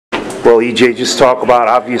Well, EJ, just talk about,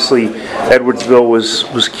 obviously Edwardsville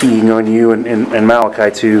was keying on you and Malachi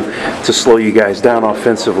to slow you guys down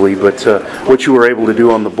offensively, but what you were able to do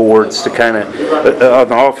on the boards to kind of, on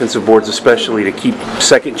the offensive boards especially, to keep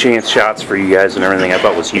second chance shots for you guys and everything, I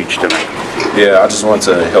thought was huge tonight. Yeah, I just wanted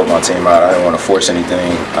to help my team out. I didn't want to force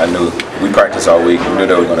anything. I knew we practiced all week. We knew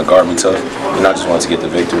they were going to guard me tough, and I just wanted to get the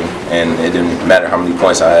victory. And it didn't matter how many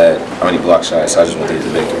points I had, how many block shots, I just wanted to get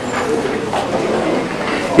the victory.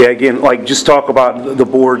 Yeah, again, like just talk about the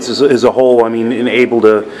boards as a whole. I mean,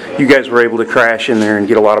 you guys were able to crash in there and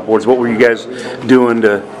get a lot of boards. What were you guys doing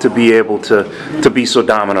to be able to be so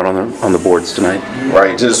dominant on the boards tonight?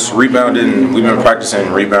 Right, just rebounding. We've been practicing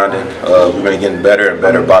rebounding. We've been getting better and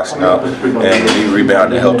better boxing out, and the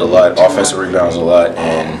rebounding helped a lot. Offensive rebounds a lot,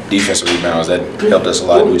 and defensive rebounds that helped us a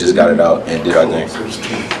lot. We just got it out and did our thing.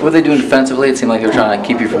 What were they doing defensively? It seemed like they were trying to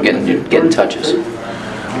keep you from getting touches.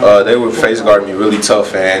 They would face guard me really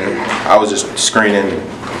tough, and I was just screening,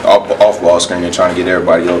 off-ball screening, trying to get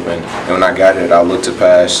everybody open. And when I got it, I looked to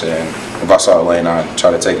pass, and if I saw a lane, I'd try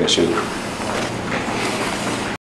to take it and shoot.